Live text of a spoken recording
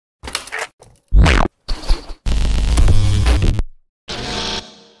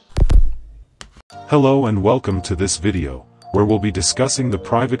Hello and welcome to this video, where we'll be discussing the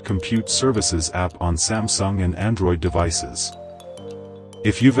Private Compute Services app on Samsung and Android devices.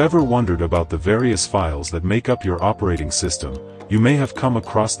 If you've ever wondered about the various files that make up your operating system, you may have come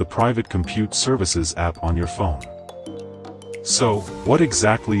across the Private Compute Services app on your phone. So, what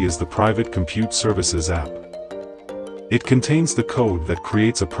exactly is the Private Compute Services app? It contains the code that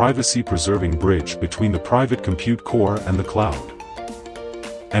creates a privacy-preserving bridge between the private compute core and the cloud.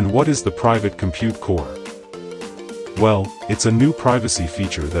 And what is the Private Compute Core? Well, it's a new privacy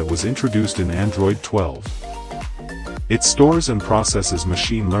feature that was introduced in Android 12. It stores and processes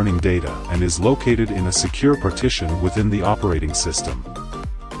machine learning data and is located in a secure partition within the operating system.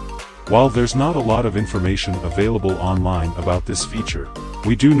 While there's not a lot of information available online about this feature,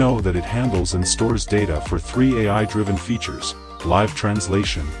 we do know that it handles and stores data for 3 AI-driven features: live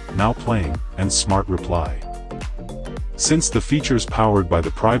translation, now playing, and smart reply. Since the features powered by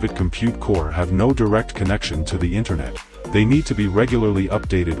the Private Compute Core have no direct connection to the internet, they need to be regularly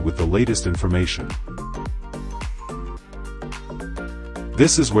updated with the latest information.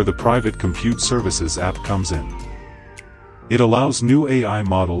 This is where the Private Compute Services app comes in. It allows new AI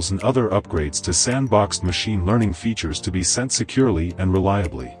models and other upgrades to sandboxed machine learning features to be sent securely and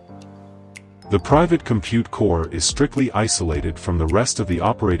reliably. The Private Compute Core is strictly isolated from the rest of the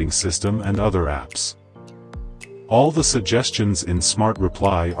operating system and other apps. All the suggestions in Smart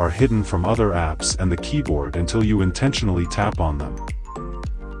Reply are hidden from other apps and the keyboard until you intentionally tap on them.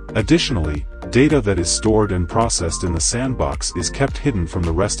 Additionally, data that is stored and processed in the sandbox is kept hidden from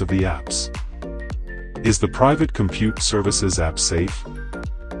the rest of the apps. Is the Private Compute Services app safe?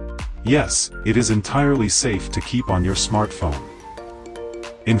 Yes, it is entirely safe to keep on your smartphone.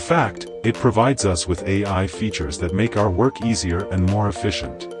 In fact, it provides us with AI features that make our work easier and more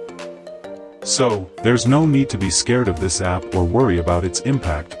efficient. So, there's no need to be scared of this app or worry about its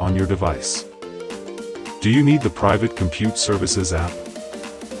impact on your device. Do you need the Private Compute Services app?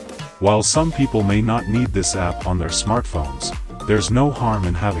 While some people may not need this app on their smartphones, there's no harm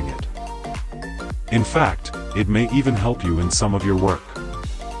in having it. In fact, it may even help you in some of your work.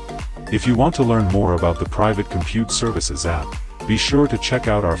 If you want to learn more about the Private Compute Services app, be sure to check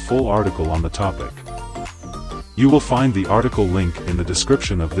out our full article on the topic. You will find the article link in the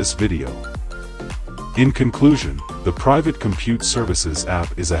description of this video. In conclusion, the Private Compute Services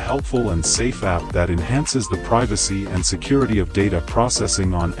app is a helpful and safe app that enhances the privacy and security of data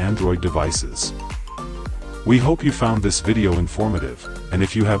processing on Android devices. We hope you found this video informative, and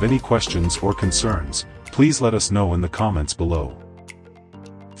if you have any questions or concerns, please let us know in the comments below.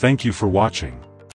 Thank you for watching.